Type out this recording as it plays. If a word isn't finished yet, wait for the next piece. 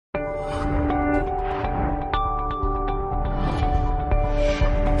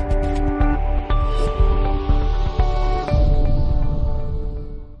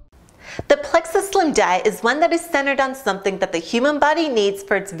diet is one that is centered on something that the human body needs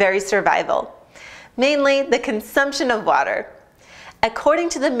for its very survival, mainly the consumption of water. According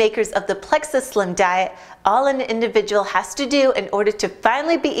to the makers of the Plexus Slim diet, all an individual has to do in order to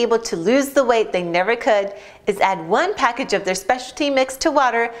finally be able to lose the weight they never could is add 1 package of their specialty mix to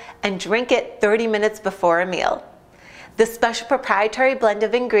water and drink it 30 minutes before a meal. The special proprietary blend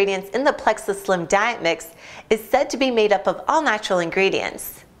of ingredients in the Plexus Slim diet mix is said to be made up of all natural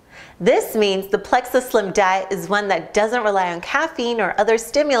ingredients. This means the Plexus Slim diet is one that doesn't rely on caffeine or other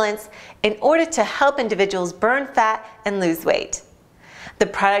stimulants in order to help individuals burn fat and lose weight. The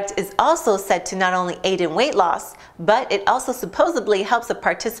product is also said to not only aid in weight loss, but it also supposedly helps a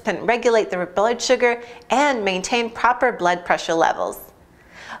participant regulate their blood sugar and maintain proper blood pressure levels.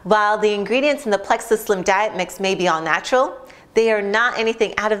 While the ingredients in the Plexus Slim diet mix may be all natural, they are not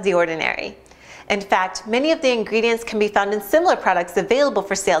anything out of the ordinary. In fact, many of the ingredients can be found in similar products available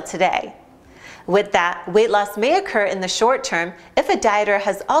for sale today. With that, weight loss may occur in the short term if a dieter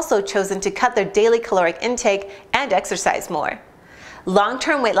has also chosen to cut their daily caloric intake and exercise more.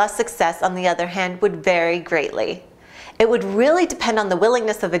 Long-term weight loss success, on the other hand, would vary greatly. It would really depend on the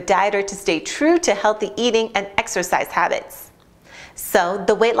willingness of a dieter to stay true to healthy eating and exercise habits. So,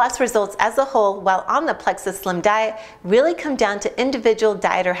 the weight loss results as a whole while on the Plexus Slim diet really come down to individual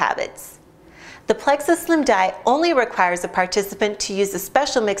dieter habits. The Plexus Slim diet only requires a participant to use a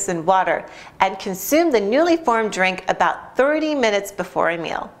special mix in water and consume the newly formed drink about 30 minutes before a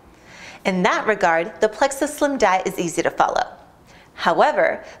meal. In that regard, the Plexus Slim diet is easy to follow.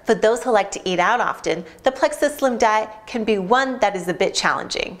 However, for those who like to eat out often, the Plexus Slim diet can be one that is a bit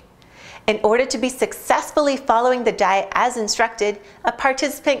challenging. In order to be successfully following the diet as instructed, a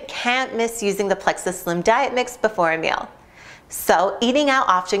participant can't miss using the Plexus Slim diet mix before a meal. So, eating out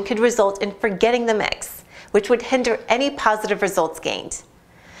often could result in forgetting the mix, which would hinder any positive results gained.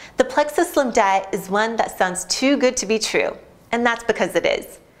 The Plexus Slim diet is one that sounds too good to be true, and that's because it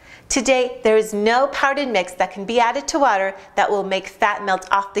is. Today, there is no powdered mix that can be added to water that will make fat melt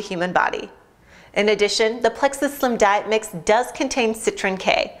off the human body. In addition, the Plexus Slim diet mix does contain citrin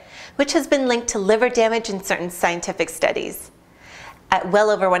K, which has been linked to liver damage in certain scientific studies. At well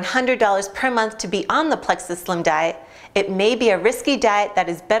over $100 per month to be on the Plexus Slim diet, it may be a risky diet that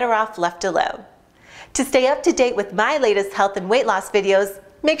is better off left alone. To stay up to date with my latest health and weight loss videos,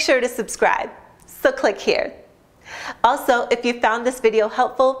 make sure to subscribe. So click here. Also, if you found this video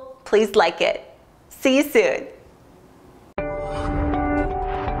helpful, please like it. See you soon.